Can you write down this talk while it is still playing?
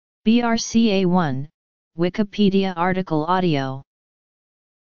BRCA1, Wikipedia article audio.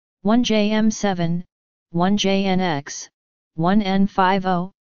 1JM7, 1JNX,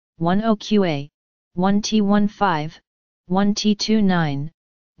 1N50, 10QA, 1T15, 1T29,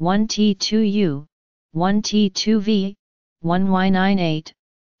 1T2U, 1T2V, 1Y98,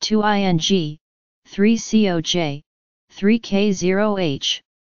 2ING, 3COJ, 3K0H,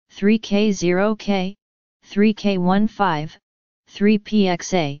 3K0K, 3K15,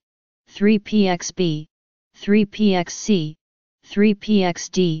 3PXA, 3PXB, 3PXC,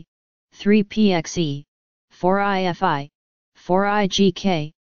 3PXD, 3PXE, 4IFI,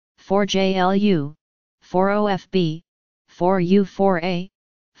 4IGK, 4JLU, 4OFB, 4U4A,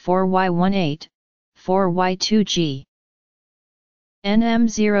 4Y18, 4Y2G.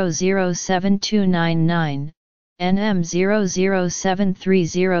 NM007299,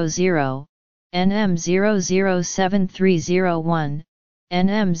 NM007300, NM007301,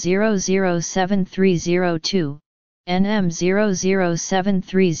 NM007302,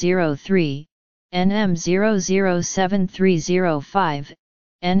 NM007303, NM007305,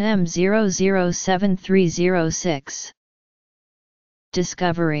 NM007306.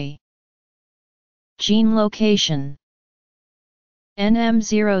 Discovery. Gene location.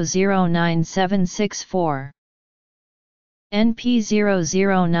 NM009764,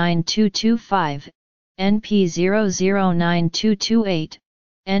 NP009225, NP009228,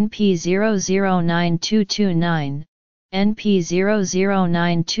 NP009229,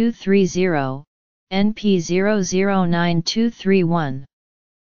 NP009230, NP009231,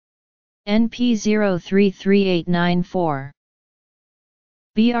 NP033894.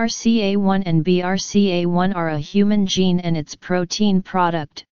 BRCA1 and BRCA1 are a human gene and its protein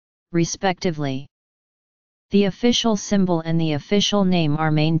product, respectively. The official symbol and the official name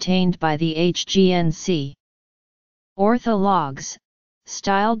are maintained by the HGNC. Orthologs,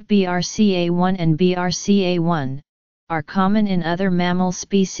 styled BRCA1 and BRCA1, are common in other mammal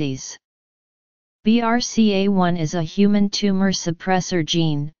species. BRCA1 is a human tumor suppressor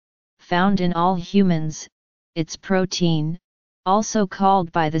gene, found in all humans. Its protein, also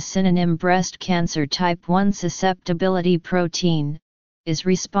called by the synonym breast cancer type 1 susceptibility protein, is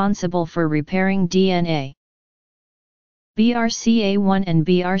responsible for repairing DNA. BRCA1 and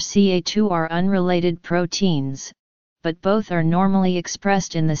BRCA2 are unrelated proteins, but both are normally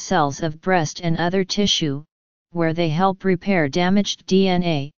expressed in the cells of breast and other tissue, where they help repair damaged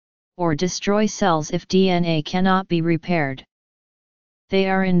DNA, or destroy cells if DNA cannot be repaired. They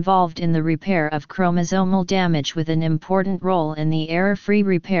are involved in the repair of chromosomal damage with an important role in the error-free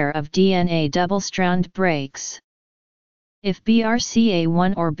repair of DNA double-strand breaks. If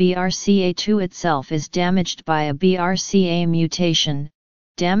BRCA1 or BRCA2 itself is damaged by a BRCA mutation,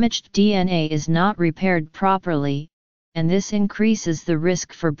 damaged DNA is not repaired properly, and this increases the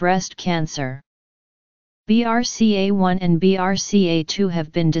risk for breast cancer. BRCA1 and BRCA2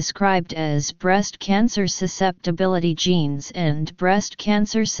 have been described as breast cancer susceptibility genes and breast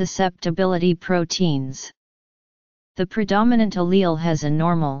cancer susceptibility proteins. The predominant allele has a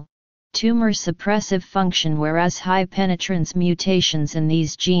normal, tumor suppressive function, whereas high penetrance mutations in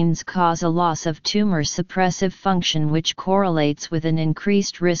these genes cause a loss of tumor suppressive function, which correlates with an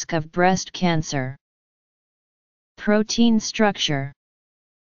increased risk of breast cancer. Protein structure.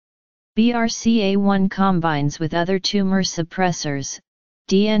 BRCA1 combines with other tumor suppressors,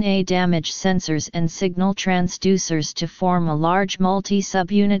 DNA damage sensors and signal transducers to form a large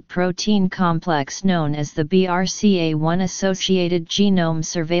multi-subunit protein complex known as the BRCA1-associated genome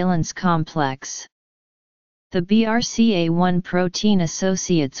surveillance complex. The BRCA1 protein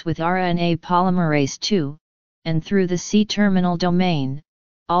associates with RNA polymerase II, and through the C-terminal domain,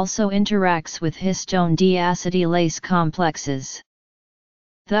 also interacts with histone deacetylase complexes.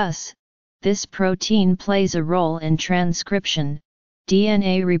 Thus, this protein plays a role in transcription,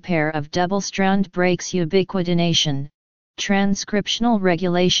 DNA repair of double-strand breaks, ubiquitination, transcriptional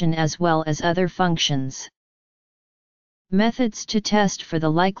regulation, as well as other functions. Methods to test for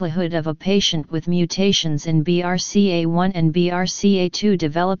the likelihood of a patient with mutations in BRCA1 and BRCA2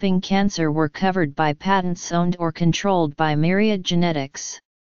 developing cancer were covered by patents owned or controlled by Myriad Genetics.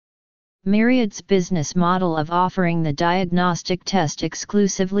 Myriad's business model of offering the diagnostic test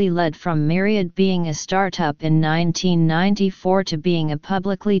exclusively led from Myriad being a startup in 1994 to being a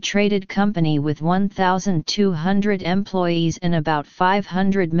publicly traded company with 1,200 employees and about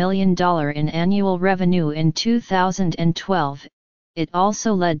 $500 million in annual revenue in 2012. It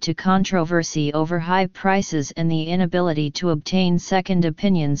also led to controversy over high prices and the inability to obtain second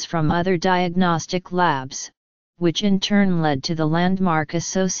opinions from other diagnostic labs, which in turn led to the landmark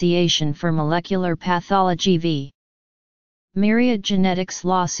Association for Molecular Pathology v. Myriad Genetics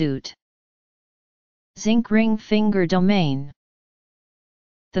lawsuit. Zinc ring finger domain.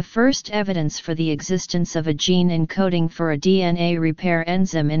 The first evidence for the existence of a gene encoding for a DNA repair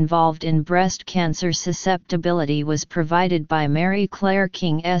enzyme involved in breast cancer susceptibility was provided by Mary Claire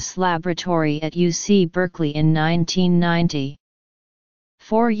King's laboratory at UC Berkeley in 1990.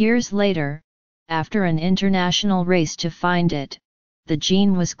 4 years later, after an international race to find it, the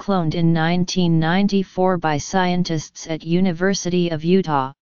gene was cloned in 1994 by scientists at University of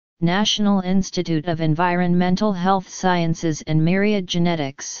Utah, National Institute of Environmental Health Sciences and Myriad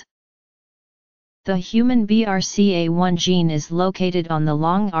Genetics. The human BRCA1 gene is located on the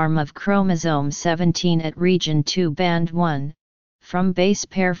long arm of chromosome 17 at region 2 band 1, from base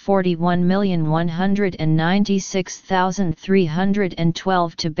pair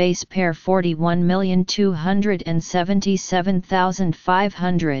 41,196,312 to base pair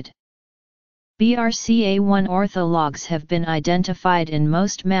 41,277,500. BRCA1 orthologs have been identified in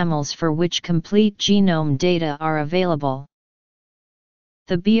most mammals for which complete genome data are available.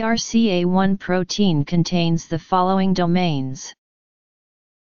 The BRCA1 protein contains the following domains.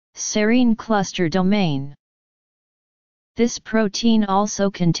 Serine cluster domain. This protein also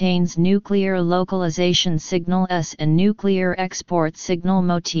contains nuclear localization signal S and nuclear export signal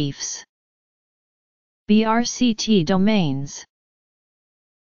motifs. BRCT domains.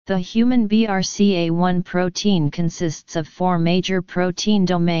 The human BRCA1 protein consists of 4 major protein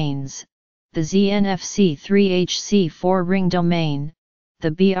domains: the ZNFC3HC4 ring domain, the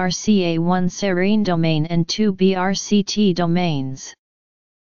BRCA1 serine domain and 2 BRCT domains.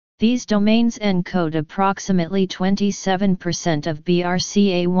 These domains encode approximately 27% of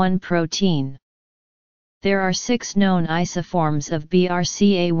BRCA1 protein. There are 6 known isoforms of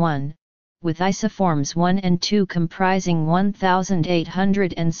BRCA1, with isoforms 1 and 2 comprising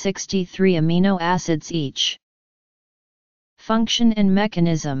 1,863 amino acids each. Function and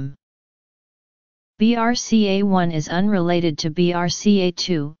mechanism. BRCA1 is unrelated to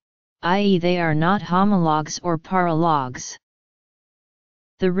BRCA2, i.e. they are not homologs or paralogs.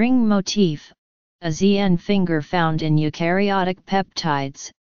 The ring motif, a ZN finger found in eukaryotic peptides,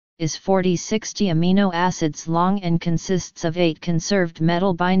 is 40-60 amino acids long and consists of 8 conserved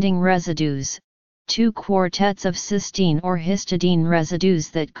metal-binding residues, 2 quartets of cysteine or histidine residues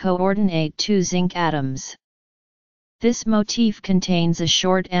that coordinate 2 zinc atoms. This motif contains a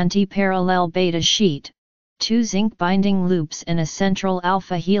short anti-parallel beta sheet, 2 zinc binding loops and a central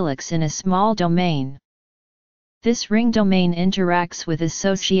alpha helix in a small domain. This ring domain interacts with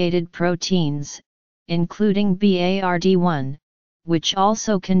associated proteins, including BARD1, which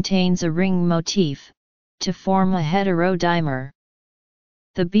also contains a ring motif, to form a heterodimer.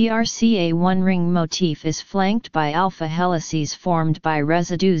 The BRCA1 ring motif is flanked by alpha helices formed by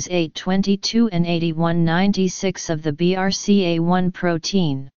residues 822 and 8196 of the BRCA1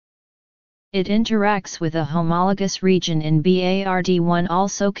 protein. It interacts with a homologous region in BARD1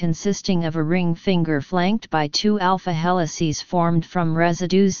 also consisting of a ring finger flanked by 2 alpha helices formed from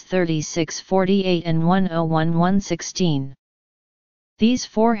residues 3648 and 101116. These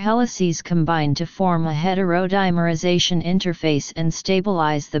 4 helices combine to form a heterodimerization interface and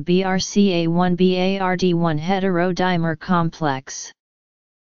stabilize the BRCA1-BARD1 heterodimer complex.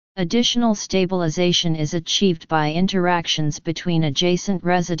 Additional stabilization is achieved by interactions between adjacent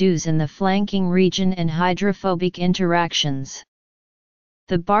residues in the flanking region and hydrophobic interactions.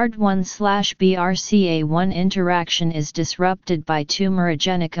 The BARD1/BRCA1 interaction is disrupted by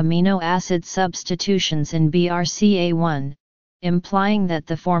tumorigenic amino acid substitutions in BRCA1, implying that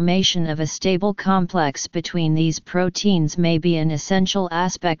the formation of a stable complex between these proteins may be an essential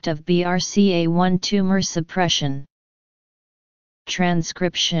aspect of BRCA1 tumor suppression.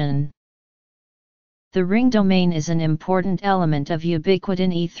 Transcription. The ring domain is an important element of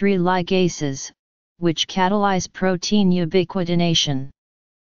ubiquitin E3 ligases, which catalyze protein ubiquitination.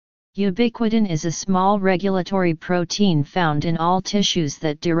 Ubiquitin is a small regulatory protein found in all tissues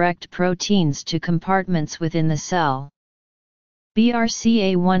that direct proteins to compartments within the cell.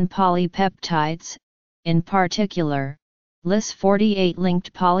 BRCA1 polypeptides, in particular, Lis48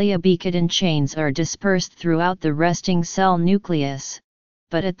 linked polyubiquitin chains are dispersed throughout the resting cell nucleus,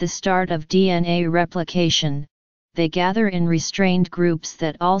 but at the start of DNA replication, they gather in restrained groups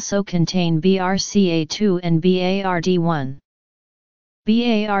that also contain BRCA2 and BARD1.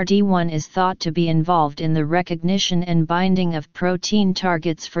 BARD1 is thought to be involved in the recognition and binding of protein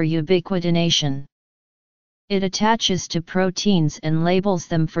targets for ubiquitination. It attaches to proteins and labels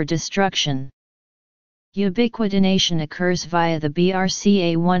them for destruction. Ubiquitination occurs via the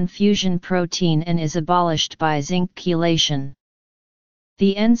BRCA1 fusion protein and is abolished by zinc chelation.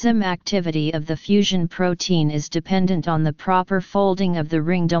 The enzyme activity of the fusion protein is dependent on the proper folding of the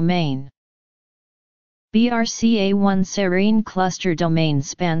ring domain. BRCA1 serine cluster domain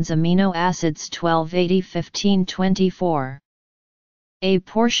spans amino acids 1280, 15, 24. A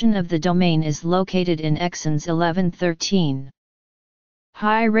portion of the domain is located in exons 11, 13.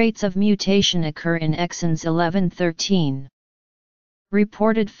 High rates of mutation occur in exons 11, 13.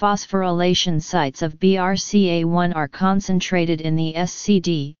 Reported phosphorylation sites of BRCA1 are concentrated in the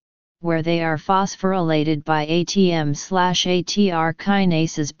SCD, where they are phosphorylated by ATM/ATR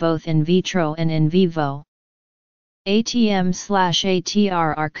kinases both in vitro and in vivo.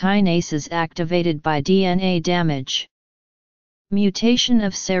 ATM/ATR are kinases activated by DNA damage. Mutation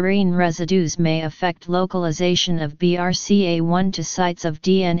of serine residues may affect localization of BRCA1 to sites of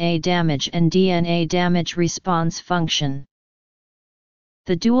DNA damage and DNA damage response function.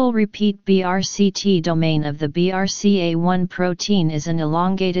 The dual repeat BRCT domain of the BRCA1 protein is an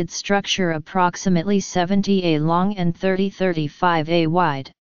elongated structure approximately 70A long and 30-35A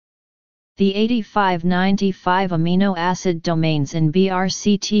wide. The 85-95 amino acid domains in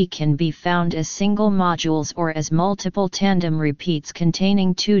BRCT can be found as single modules or as multiple tandem repeats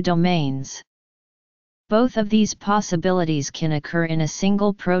containing two domains. Both of these possibilities can occur in a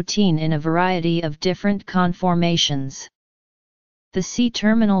single protein in a variety of different conformations. The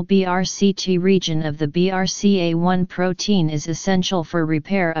C-terminal BRCT region of the BRCA1 protein is essential for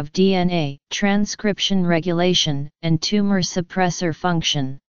repair of DNA, transcription regulation, and tumor suppressor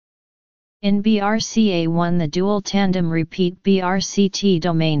function. In BRCA1, the dual tandem repeat BRCT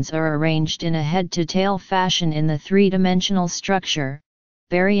domains are arranged in a head-to-tail fashion in the three-dimensional structure,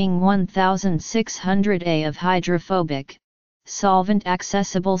 burying 1600A of hydrophobic,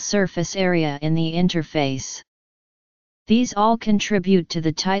 solvent-accessible surface area in the interface. These all contribute to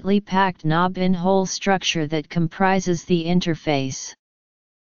the tightly packed knob-in-hole structure that comprises the interface.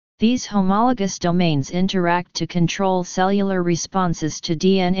 These homologous domains interact to control cellular responses to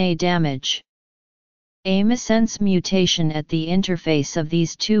DNA damage. A missense mutation at the interface of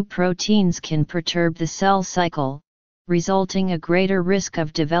these two proteins can perturb the cell cycle, resulting a greater risk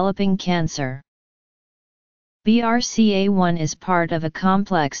of developing cancer. BRCA1 is part of a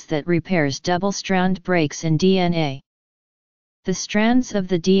complex that repairs double-strand breaks in DNA. The strands of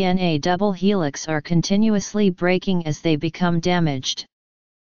the DNA double helix are continuously breaking as they become damaged.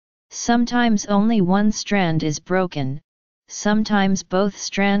 Sometimes only one strand is broken, sometimes both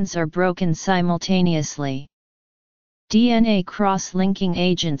strands are broken simultaneously. DNA cross-linking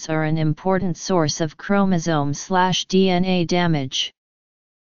agents are an important source of chromosome/DNA damage.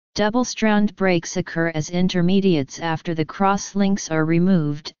 Double-strand breaks occur as intermediates after the cross-links are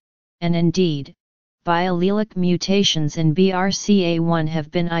removed, and indeed, biallelic mutations in BRCA1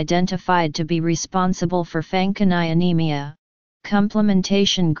 have been identified to be responsible for Fanconi anemia,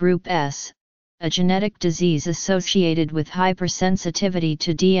 complementation group S, a genetic disease associated with hypersensitivity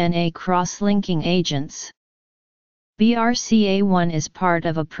to DNA cross-linking agents. BRCA1 is part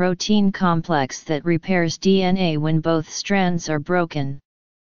of a protein complex that repairs DNA when both strands are broken.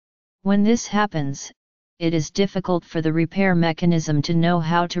 When this happens, it is difficult for the repair mechanism to know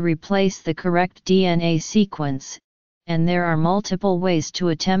how to replace the correct DNA sequence, and there are multiple ways to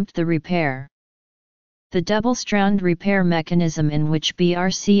attempt the repair. The double-strand repair mechanism in which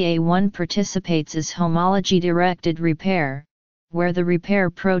BRCA1 participates is homology-directed repair, where the repair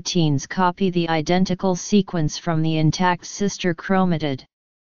proteins copy the identical sequence from the intact sister chromatid.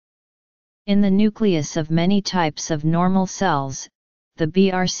 In the nucleus of many types of normal cells, the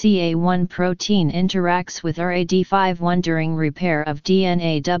BRCA1 protein interacts with RAD51 during repair of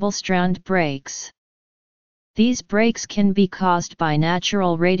DNA double-strand breaks. These breaks can be caused by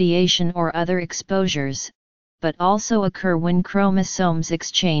natural radiation or other exposures, but also occur when chromosomes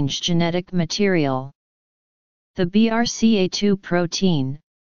exchange genetic material. The BRCA2 protein,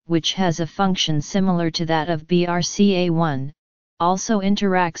 which has a function similar to that of BRCA1, also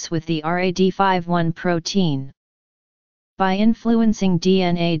interacts with the RAD51 protein. By influencing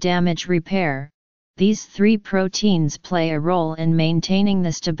DNA damage repair, these three proteins play a role in maintaining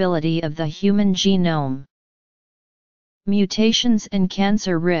the stability of the human genome. Mutations and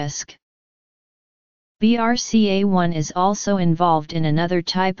cancer risk. BRCA1 is also involved in another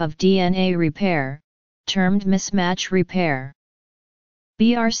type of DNA repair, termed mismatch repair.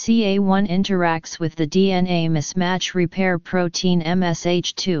 BRCA1 interacts with the DNA mismatch repair protein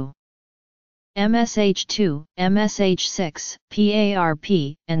MSH2. MSH2, MSH6,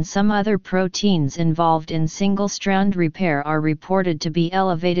 PARP, and some other proteins involved in single-strand repair are reported to be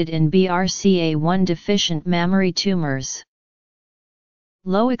elevated in BRCA1-deficient mammary tumors.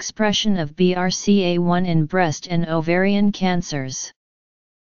 Low expression of BRCA1 in breast and ovarian cancers.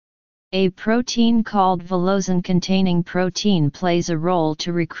 A protein called velocin-containing protein plays a role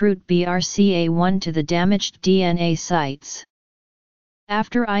to recruit BRCA1 to the damaged DNA sites.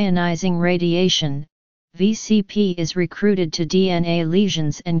 After ionizing radiation, VCP is recruited to DNA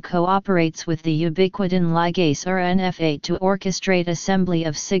lesions and cooperates with the ubiquitin ligase RNF8 to orchestrate assembly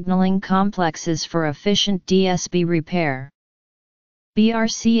of signaling complexes for efficient DSB repair.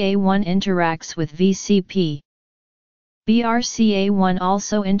 BRCA1 interacts with VCP. BRCA1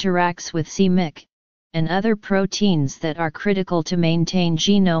 also interacts with c-Myc, and other proteins that are critical to maintain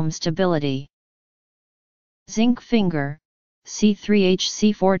genome stability. Zinc finger,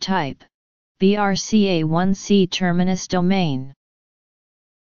 C3HC4 type, BRCA1 C-terminus domain.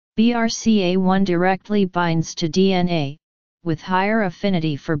 BRCA1 directly binds to DNA, with higher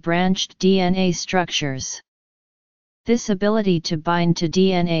affinity for branched DNA structures. This ability to bind to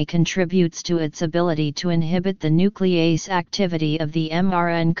DNA contributes to its ability to inhibit the nuclease activity of the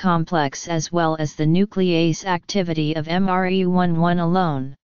mRN complex as well as the nuclease activity of MRE11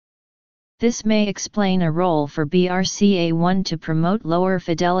 alone. This may explain a role for BRCA1 to promote lower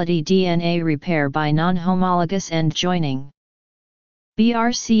fidelity DNA repair by non-homologous end joining.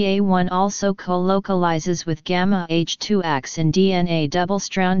 BRCA1 also co-localizes with gamma H2AX in DNA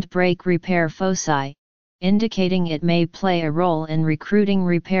double-strand break repair foci, indicating it may play a role in recruiting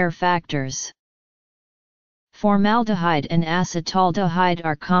repair factors. Formaldehyde and acetaldehyde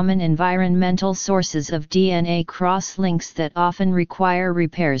are common environmental sources of DNA cross-links that often require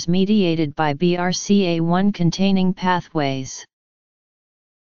repairs mediated by BRCA1-containing pathways.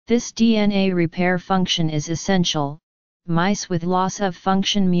 This DNA repair function is essential. Mice with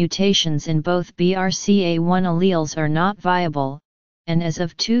loss-of-function mutations in both BRCA1 alleles are not viable, and as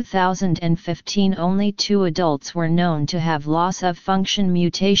of 2015 only 2 adults were known to have loss-of-function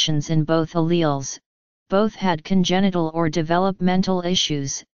mutations in both alleles, both had congenital or developmental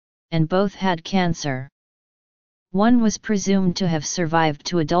issues, and both had cancer. One was presumed to have survived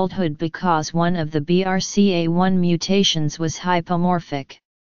to adulthood because one of the BRCA1 mutations was hypomorphic.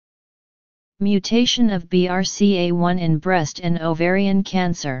 Mutation of BRCA1 in breast and ovarian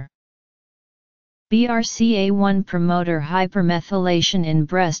cancer. BRCA1 promoter hypermethylation in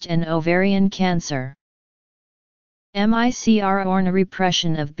breast and ovarian cancer. MICR or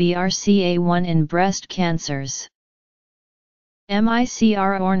repression of BRCA1 in breast cancers.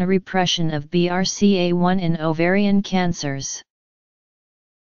 MICR or repression of BRCA1 in ovarian cancers.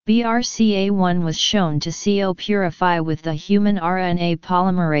 BRCA1 was shown to CO purify with the human RNA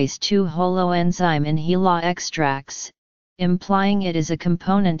polymerase II holoenzyme in HeLa extracts, implying it is a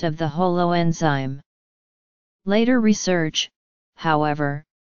component of the holoenzyme. Later research, however,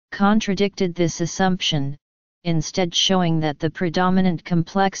 contradicted this assumption, instead showing that the predominant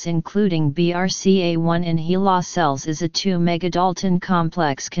complex including BRCA1 in HeLa cells is a 2-megadalton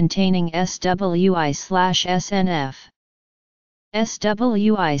complex containing SWI/SNF.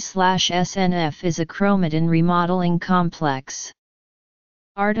 SWI/SNF is a chromatin remodeling complex.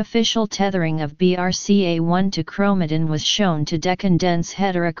 Artificial tethering of BRCA1 to chromatin was shown to decondense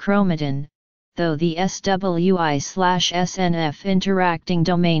heterochromatin, though the SWI/SNF interacting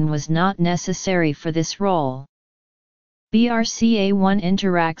domain was not necessary for this role. BRCA1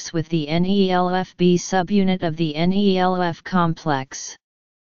 interacts with the NELFB subunit of the NELF complex.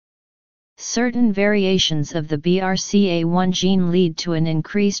 Certain variations of the BRCA1 gene lead to an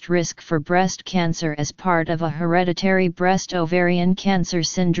increased risk for breast cancer as part of a hereditary breast ovarian cancer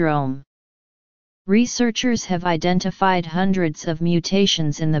syndrome. Researchers have identified hundreds of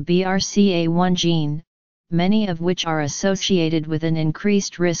mutations in the BRCA1 gene, many of which are associated with an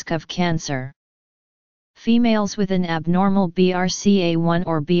increased risk of cancer. Females with an abnormal BRCA1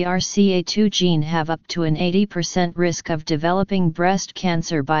 or BRCA2 gene have up to an 80% risk of developing breast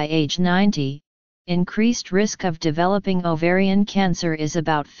cancer by age 90. Increased risk of developing ovarian cancer is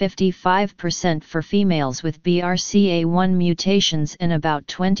about 55% for females with BRCA1 mutations and about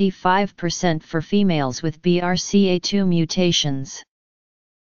 25% for females with BRCA2 mutations.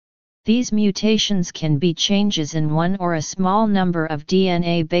 These mutations can be changes in one or a small number of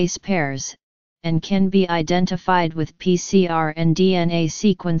DNA base pairs, and can be identified with PCR and DNA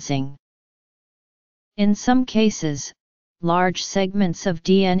sequencing. In some cases, large segments of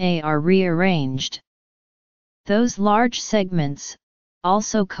DNA are rearranged. Those large segments,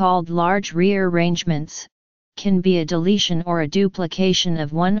 also called large rearrangements, can be a deletion or a duplication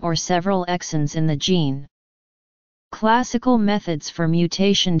of one or several exons in the gene. Classical methods for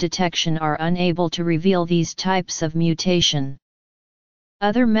mutation detection are unable to reveal these types of mutation.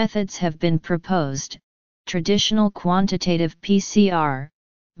 Other methods have been proposed: traditional quantitative PCR,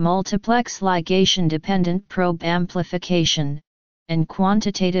 multiplex ligation-dependent probe amplification, and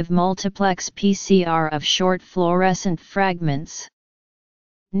quantitative multiplex PCR of short fluorescent fragments.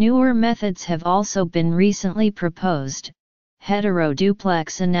 Newer methods have also been recently proposed: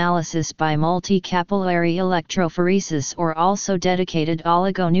 heteroduplex analysis by multi-capillary electrophoresis, or also dedicated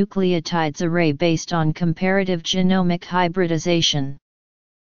oligonucleotides array based on comparative genomic hybridization.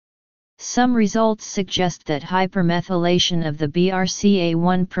 Some results suggest that hypermethylation of the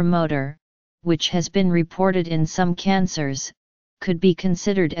BRCA1 promoter, which has been reported in some cancers, could be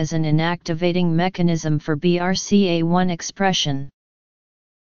considered as an inactivating mechanism for BRCA1 expression.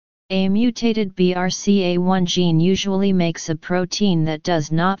 A mutated BRCA1 gene usually makes a protein that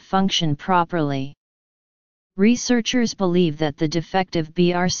does not function properly. Researchers believe that the defective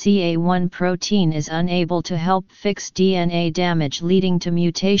BRCA1 protein is unable to help fix DNA damage, leading to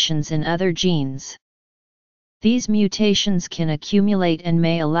mutations in other genes. These mutations can accumulate and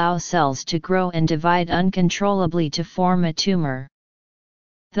may allow cells to grow and divide uncontrollably to form a tumor.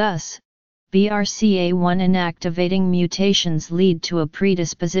 Thus, BRCA1 inactivating mutations lead to a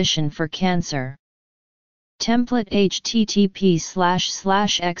predisposition for cancer. Template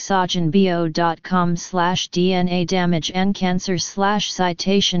http://exogenebo.com/DNA damage and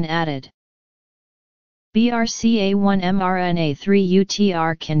cancer/citation added. BRCA1 mRNA3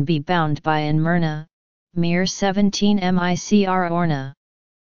 UTR can be bound by an mRNA, miR17 micR orna.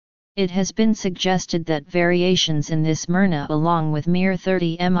 It has been suggested that variations in this mRNA along with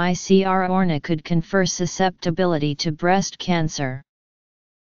miR30 micR orna could confer susceptibility to breast cancer.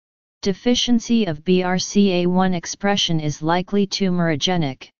 Deficiency of BRCA1 expression is likely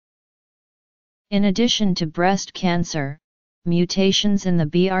tumorigenic. In addition to breast cancer, mutations in the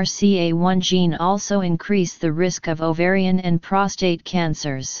BRCA1 gene also increase the risk of ovarian and prostate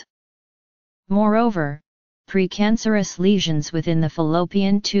cancers. Moreover, precancerous lesions within the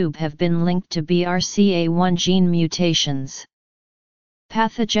fallopian tube have been linked to BRCA1 gene mutations.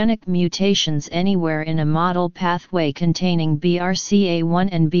 Pathogenic mutations anywhere in a model pathway containing BRCA1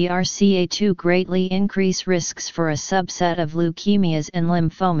 and BRCA2 greatly increase risks for a subset of leukemias and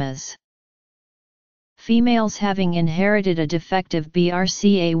lymphomas. Females having inherited a defective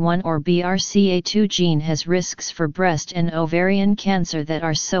BRCA1 or BRCA2 gene has risks for breast and ovarian cancer that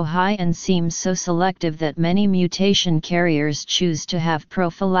are so high and seem so selective that many mutation carriers choose to have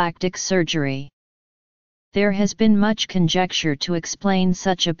prophylactic surgery. There has been much conjecture to explain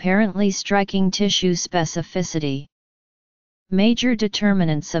such apparently striking tissue specificity. Major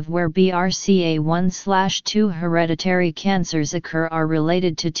determinants of where BRCA1/2 hereditary cancers occur are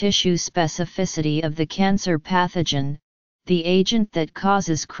related to tissue specificity of the cancer pathogen, the agent that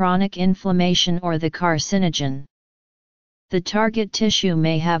causes chronic inflammation or the carcinogen. The target tissue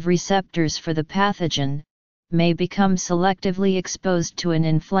may have receptors for the pathogen, may become selectively exposed to an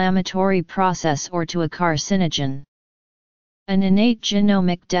inflammatory process or to a carcinogen. An innate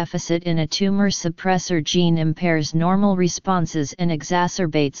genomic deficit in a tumor suppressor gene impairs normal responses and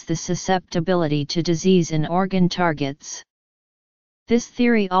exacerbates the susceptibility to disease in organ targets. This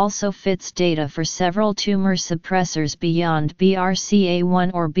theory also fits data for several tumor suppressors beyond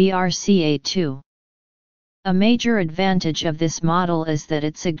BRCA1 or BRCA2. A major advantage of this model is that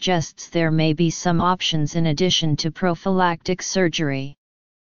it suggests there may be some options in addition to prophylactic surgery.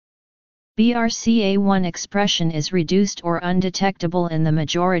 BRCA1 expression is reduced or undetectable in the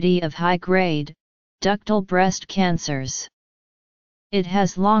majority of high-grade, ductal breast cancers. It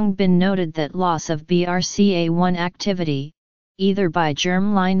has long been noted that loss of BRCA1 activity, either by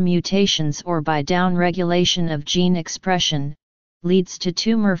germline mutations or by downregulation of gene expression, leads to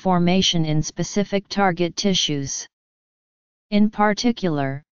tumor formation in specific target tissues. In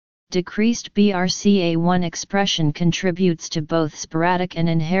particular, decreased BRCA1 expression contributes to both sporadic and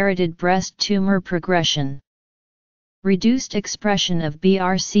inherited breast tumor progression. Reduced expression of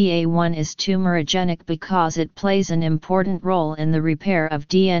BRCA1 is tumorigenic because it plays an important role in the repair of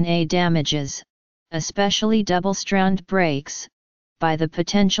DNA damages, especially double-strand breaks, by the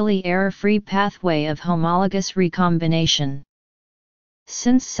potentially error-free pathway of homologous recombination.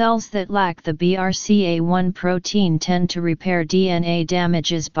 Since cells that lack the BRCA1 protein tend to repair DNA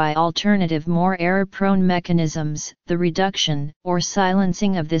damages by alternative more error-prone mechanisms, the reduction or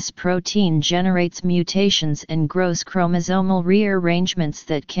silencing of this protein generates mutations and gross chromosomal rearrangements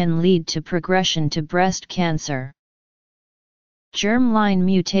that can lead to progression to breast cancer. Germline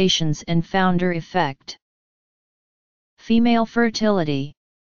mutations and founder effect. Female fertility.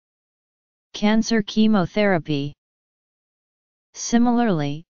 Cancer chemotherapy.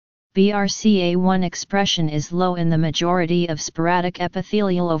 Similarly, BRCA1 expression is low in the majority of sporadic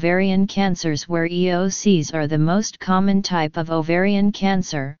epithelial ovarian cancers where EOCs are the most common type of ovarian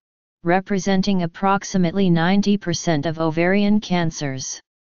cancer, representing approximately 90% of ovarian cancers.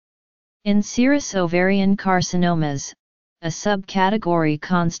 In serous ovarian carcinomas, a subcategory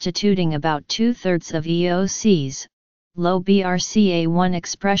constituting about 2/3 of EOCs, low BRCA1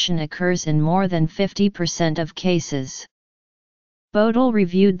 expression occurs in more than 50% of cases. Bodel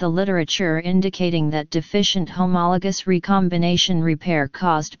reviewed the literature indicating that deficient homologous recombination repair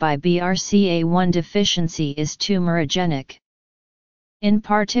caused by BRCA1 deficiency is tumorigenic. In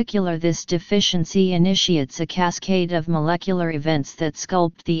particular, this deficiency initiates a cascade of molecular events that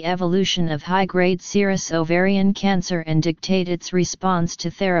sculpt the evolution of high-grade serous ovarian cancer and dictate its response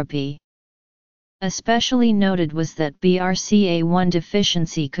to therapy. Especially noted was that BRCA1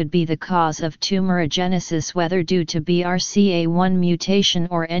 deficiency could be the cause of tumorigenesis, whether due to BRCA1 mutation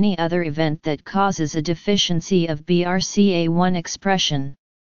or any other event that causes a deficiency of BRCA1 expression.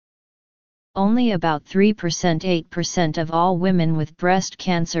 Only about 3%–8% of all women with breast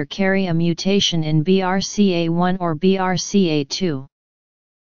cancer carry a mutation in BRCA1 or BRCA2.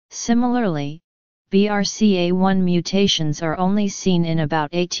 Similarly, BRCA1 mutations are only seen in about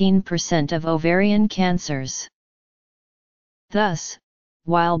 18% of ovarian cancers. Thus,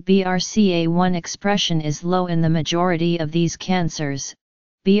 while BRCA1 expression is low in the majority of these cancers,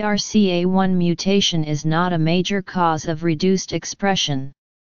 BRCA1 mutation is not a major cause of reduced expression.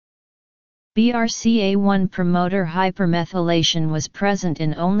 BRCA1 promoter hypermethylation was present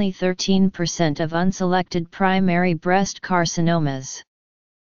in only 13% of unselected primary breast carcinomas.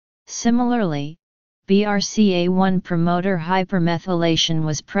 Similarly, BRCA1 promoter hypermethylation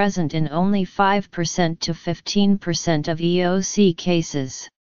was present in only 5% to 15% of EOC cases.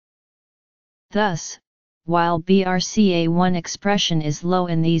 Thus, while BRCA1 expression is low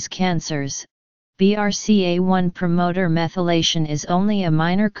in these cancers, BRCA1 promoter methylation is only a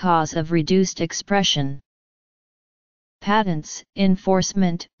minor cause of reduced expression. Patents,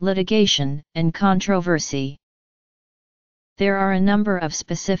 enforcement, litigation, and controversy. There are a number of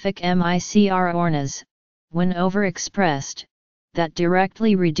specific microRNAs, when overexpressed, that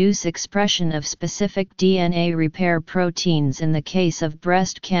directly reduce expression of specific DNA repair proteins. In the case of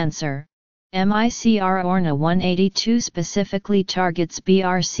breast cancer, microRNA 182 specifically targets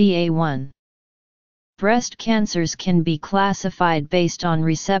BRCA1. Breast cancers can be classified based on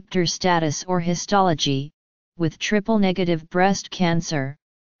receptor status or histology, with triple-negative breast cancer,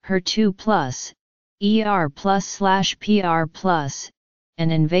 HER2+, ER+/PR+,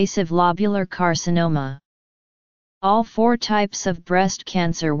 and invasive lobular carcinoma. All four types of breast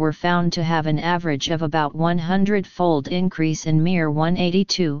cancer were found to have an average of about 100-fold increase in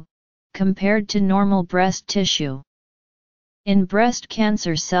miR182, compared to normal breast tissue. In breast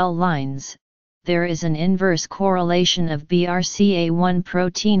cancer cell lines, there is an inverse correlation of BRCA1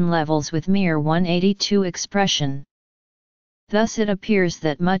 protein levels with miR182 expression. Thus it appears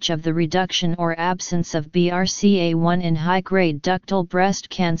that much of the reduction or absence of BRCA1 in high-grade ductal breast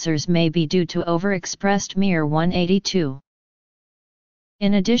cancers may be due to overexpressed miR182.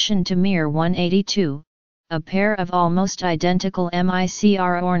 In addition to miR182, a pair of almost identical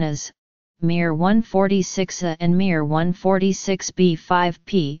microRNAs, miR146A and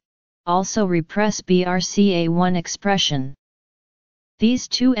miR146B5P, also repress BRCA1 expression. These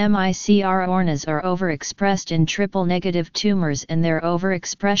two microRNAs are overexpressed in triple-negative tumors, and their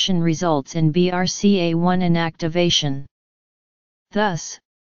overexpression results in BRCA1 inactivation. Thus,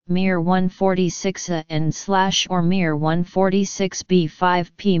 miR146A and/or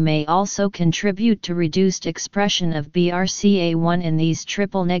miR146B5P may also contribute to reduced expression of BRCA1 in these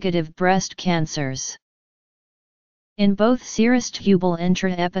triple-negative breast cancers. In both serous tubal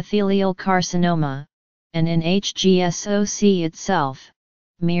intraepithelial carcinoma, and in HGSOC itself,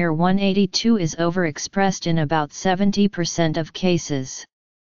 miR182 is overexpressed in about 70% of cases.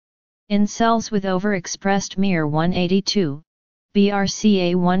 In cells with overexpressed miR182,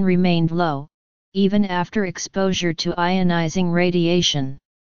 BRCA1 remained low, even after exposure to ionizing radiation.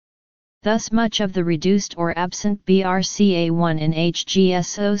 Thus much of the reduced or absent BRCA1 in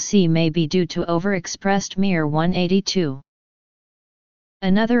HGSOC may be due to overexpressed miR182.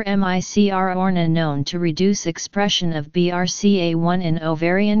 Another microRNA known to reduce expression of BRCA1 in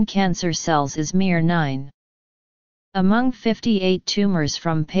ovarian cancer cells is miR9. Among 58 tumors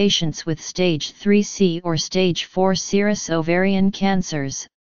from patients with stage 3C or stage 4 serous ovarian cancers,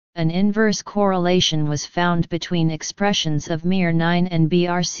 an inverse correlation was found between expressions of miR9 and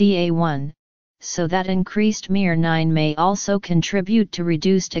BRCA1, so that increased miR9 may also contribute to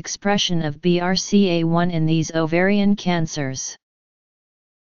reduced expression of BRCA1 in these ovarian cancers.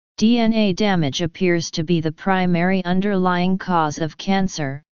 DNA damage appears to be the primary underlying cause of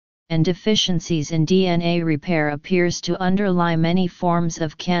cancer, and deficiencies in DNA repair appears to underlie many forms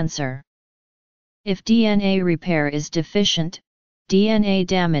of cancer. If DNA repair is deficient, DNA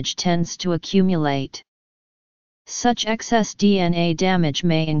damage tends to accumulate. Such excess DNA damage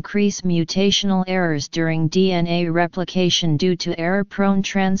may increase mutational errors during DNA replication due to error-prone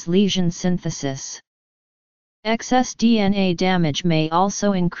translesion synthesis. Excess DNA damage may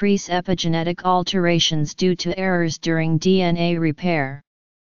also increase epigenetic alterations due to errors during DNA repair.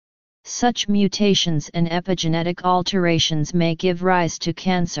 Such mutations and epigenetic alterations may give rise to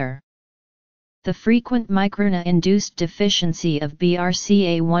cancer. The frequent microRNA-induced deficiency of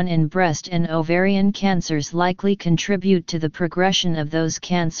BRCA1 in breast and ovarian cancers likely contribute to the progression of those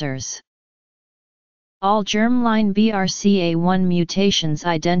cancers. All germline BRCA1 mutations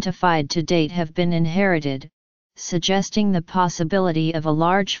identified to date have been inherited, suggesting the possibility of a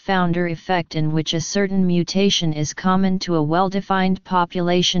large founder effect in which a certain mutation is common to a well-defined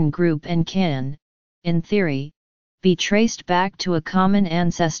population group and can, in theory, be traced back to a common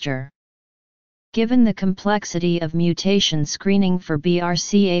ancestor. Given the complexity of mutation screening for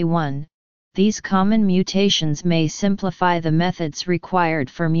BRCA1, these common mutations may simplify the methods required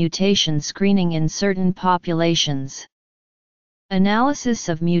for mutation screening in certain populations. Analysis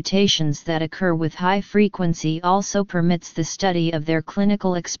of mutations that occur with high frequency also permits the study of their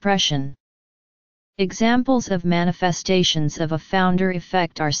clinical expression. Examples of manifestations of a founder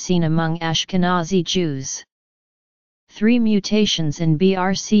effect are seen among Ashkenazi Jews. 3 mutations in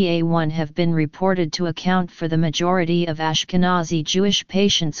BRCA1 have been reported to account for the majority of Ashkenazi Jewish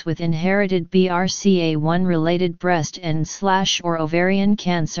patients with inherited BRCA1-related breast and/or ovarian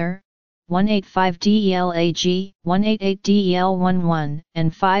cancer, 185DELAG, 188DEL11,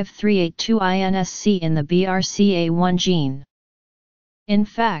 and 5382INSC in the BRCA1 gene. In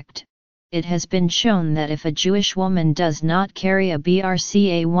fact, it has been shown that if a Jewish woman does not carry a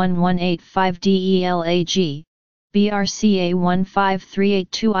BRCA1 185DELAG, BRCA1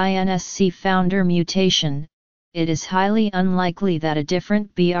 5382INSC founder mutation, it is highly unlikely that a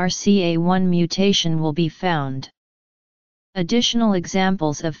different BRCA1 mutation will be found. Additional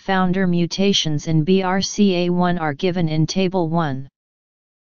examples of founder mutations in BRCA1 are given in Table 1.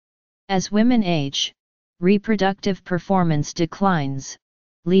 As women age, reproductive performance declines,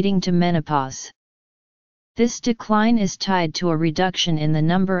 leading to menopause. This decline is tied to a reduction in the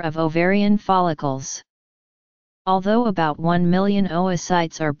number of ovarian follicles. Although about 1 million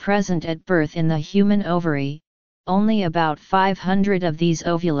oocytes are present at birth in the human ovary, only about 500 of these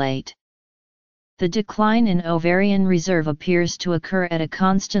ovulate. The decline in ovarian reserve appears to occur at a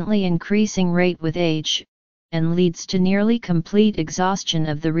constantly increasing rate with age, and leads to nearly complete exhaustion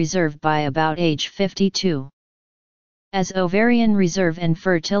of the reserve by about age 52. As ovarian reserve and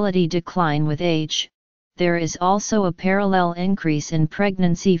fertility decline with age, there is also a parallel increase in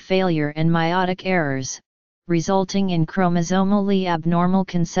pregnancy failure and meiotic errors, resulting in chromosomally abnormal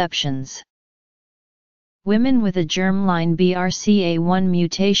conceptions. Women with a germline BRCA1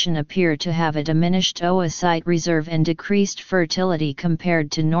 mutation appear to have a diminished oocyte reserve and decreased fertility compared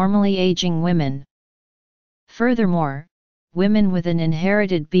to normally aging women. Furthermore, women with an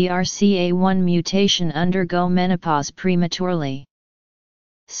inherited BRCA1 mutation undergo menopause prematurely.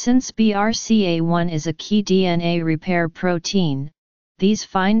 Since BRCA1 is a key DNA repair protein, these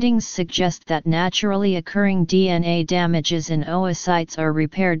findings suggest that naturally occurring DNA damages in oocytes are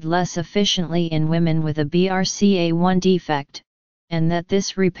repaired less efficiently in women with a BRCA1 defect, and that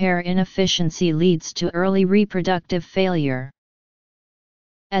this repair inefficiency leads to early reproductive failure.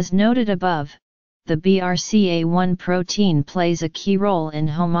 As noted above, the BRCA1 protein plays a key role in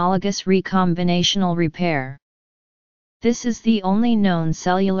homologous recombinational repair. This is the only known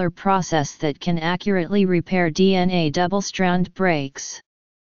cellular process that can accurately repair DNA double-strand breaks.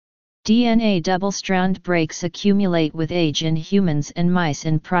 DNA double-strand breaks accumulate with age in humans and mice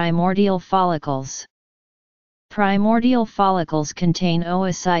in primordial follicles. Primordial follicles contain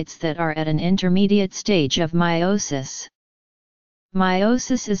oocytes that are at an intermediate stage of meiosis.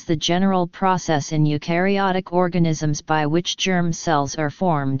 Meiosis is the general process in eukaryotic organisms by which germ cells are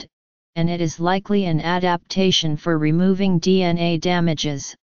formed, and it is likely an adaptation for removing DNA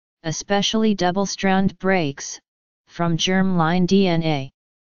damages, especially double-strand breaks, from germline DNA.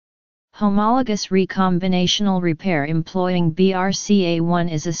 Homologous recombinational repair employing BRCA1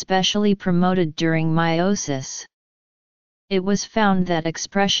 is especially promoted during meiosis. It was found that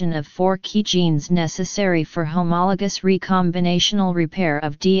expression of 4 key genes necessary for homologous recombinational repair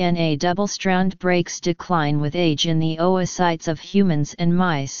of DNA double-strand breaks decline with age in the oocytes of humans and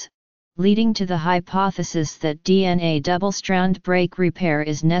mice, leading to the hypothesis that DNA double-strand break repair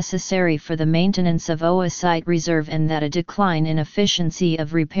is necessary for the maintenance of oocyte reserve and that a decline in efficiency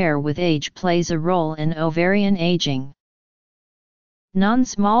of repair with age plays a role in ovarian aging.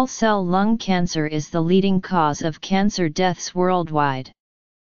 Non-small cell lung cancer is the leading cause of cancer deaths worldwide.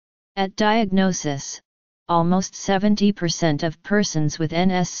 At diagnosis, almost 70% of persons with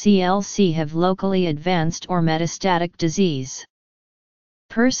NSCLC have locally advanced or metastatic disease.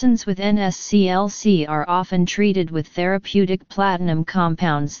 Persons with NSCLC are often treated with therapeutic platinum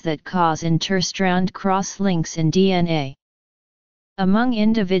compounds that cause interstrand cross-links in DNA. Among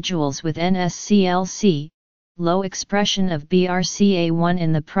individuals with NSCLC, low expression of BRCA1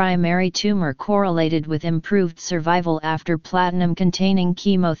 in the primary tumor correlated with improved survival after platinum-containing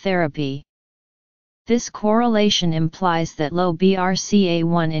chemotherapy. This correlation implies that low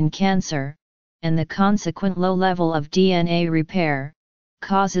BRCA1 in cancer, and the consequent low level of DNA repair,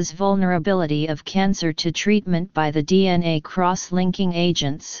 causes vulnerability of cancer to treatment by the DNA cross-linking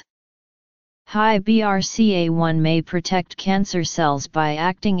agents. High BRCA1 may protect cancer cells by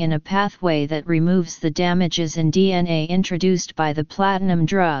acting in a pathway that removes the damages in DNA introduced by the platinum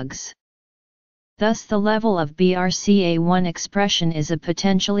drugs. Thus, the level of BRCA1 expression is a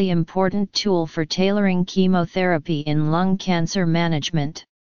potentially important tool for tailoring chemotherapy in lung cancer management.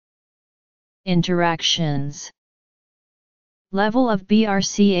 Interactions. Level of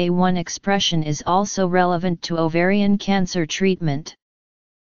BRCA1 expression is also relevant to ovarian cancer treatment.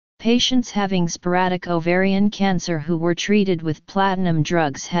 Patients having sporadic ovarian cancer who were treated with platinum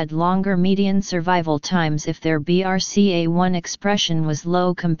drugs had longer median survival times if their BRCA1 expression was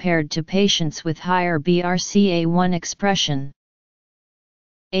low compared to patients with higher BRCA1 expression.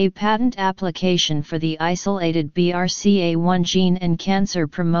 A patent application for the isolated BRCA1 gene and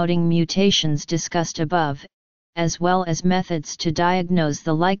cancer-promoting mutations discussed above, as well as methods to diagnose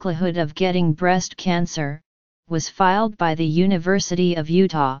the likelihood of getting breast cancer, was filed by the University of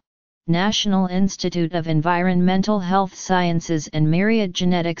Utah, National Institute of Environmental Health Sciences and Myriad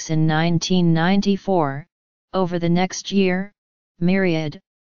Genetics in 1994. Over the next year, Myriad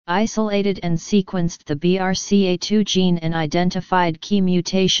isolated and sequenced the BRCA2 gene and identified key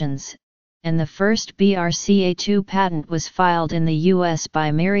mutations, and the first BRCA2 patent was filed in the U.S.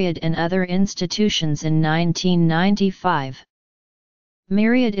 by Myriad and other institutions in 1995.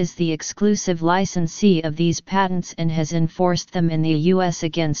 Myriad is the exclusive licensee of these patents and has enforced them in the U.S.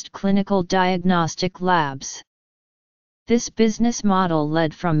 against clinical diagnostic labs. This business model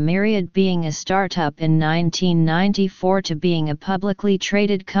led from Myriad being a startup in 1994 to being a publicly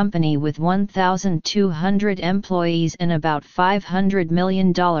traded company with 1,200 employees and about $500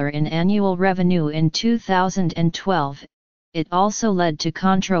 million in annual revenue in 2012. It also led to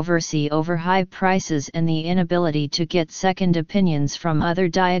controversy over high prices and the inability to get second opinions from other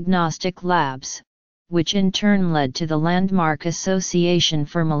diagnostic labs, which in turn led to the landmark Association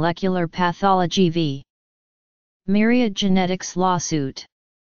for Molecular Pathology v. Myriad Genetics lawsuit.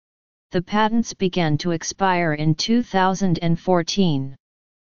 The patents began to expire in 2014.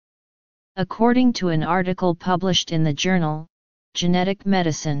 According to an article published in the journal, Genetic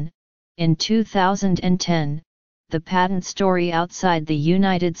Medicine, in 2010, the patent story outside the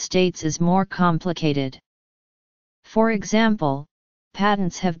United States is more complicated. For example,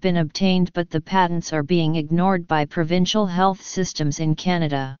 patents have been obtained but the patents are being ignored by provincial health systems in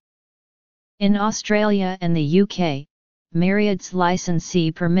Canada. In Australia and the UK, Myriad's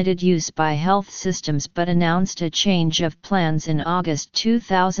licensee permitted use by health systems but announced a change of plans in August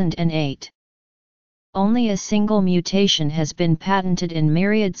 2008. Only a single mutation has been patented in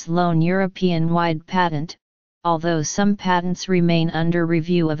Myriad's lone European-wide patent, although some patents remain under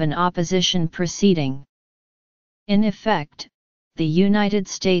review of an opposition proceeding. In effect, the United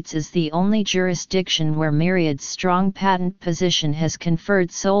States is the only jurisdiction where Myriad's strong patent position has conferred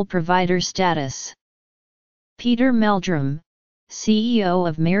sole provider status. Peter Meldrum, CEO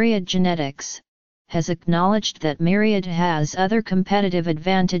of Myriad Genetics, has acknowledged that Myriad has other competitive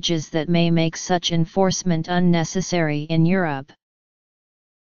advantages that may make such enforcement unnecessary in Europe.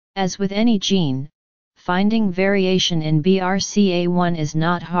 As with any gene, finding variation in BRCA1 is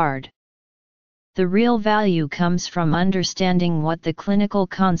not hard. The real value comes from understanding what the clinical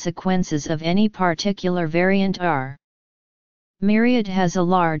consequences of any particular variant are. Myriad has a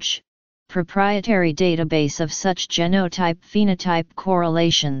large, proprietary database of such genotype-phenotype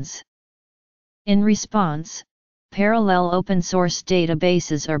correlations. In response, parallel open-source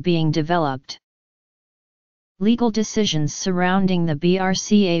databases are being developed. Legal decisions surrounding the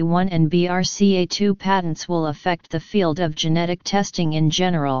BRCA1 and BRCA2 patents will affect the field of genetic testing in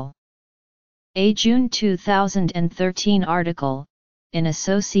general. A June 2013 article, in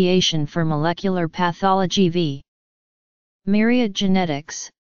Association for Molecular Pathology v. Myriad Genetics,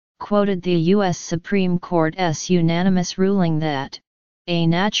 quoted the U.S. Supreme Court's unanimous ruling that a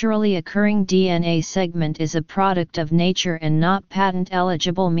naturally occurring DNA segment is a product of nature and not patent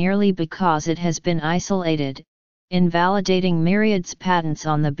eligible merely because it has been isolated, invalidating Myriad's patents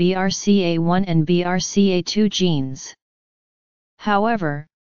on the BRCA1 and BRCA2 genes. However,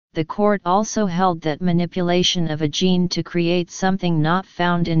 the court also held that manipulation of a gene to create something not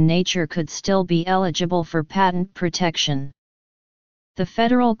found in nature could still be eligible for patent protection. The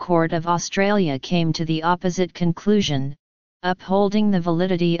Federal Court of Australia came to the opposite conclusion, upholding the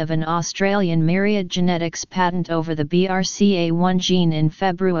validity of an Australian Myriad Genetics patent over the BRCA1 gene in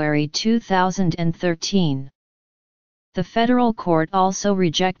February 2013. The federal court also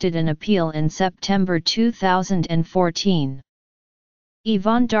rejected an appeal in September 2014.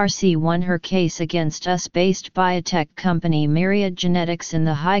 Yvonne Darcy won her case against US-based biotech company Myriad Genetics in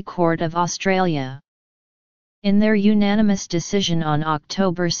the High Court of Australia. In their unanimous decision on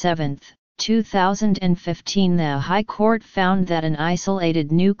October 7, 2015, the High Court found that an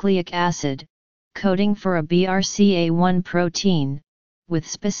isolated nucleic acid, coding for a BRCA1 protein, with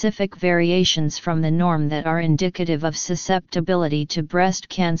specific variations from the norm that are indicative of susceptibility to breast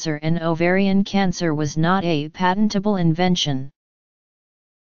cancer and ovarian cancer, was not a patentable invention.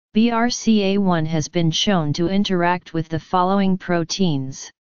 BRCA1 has been shown to interact with the following proteins: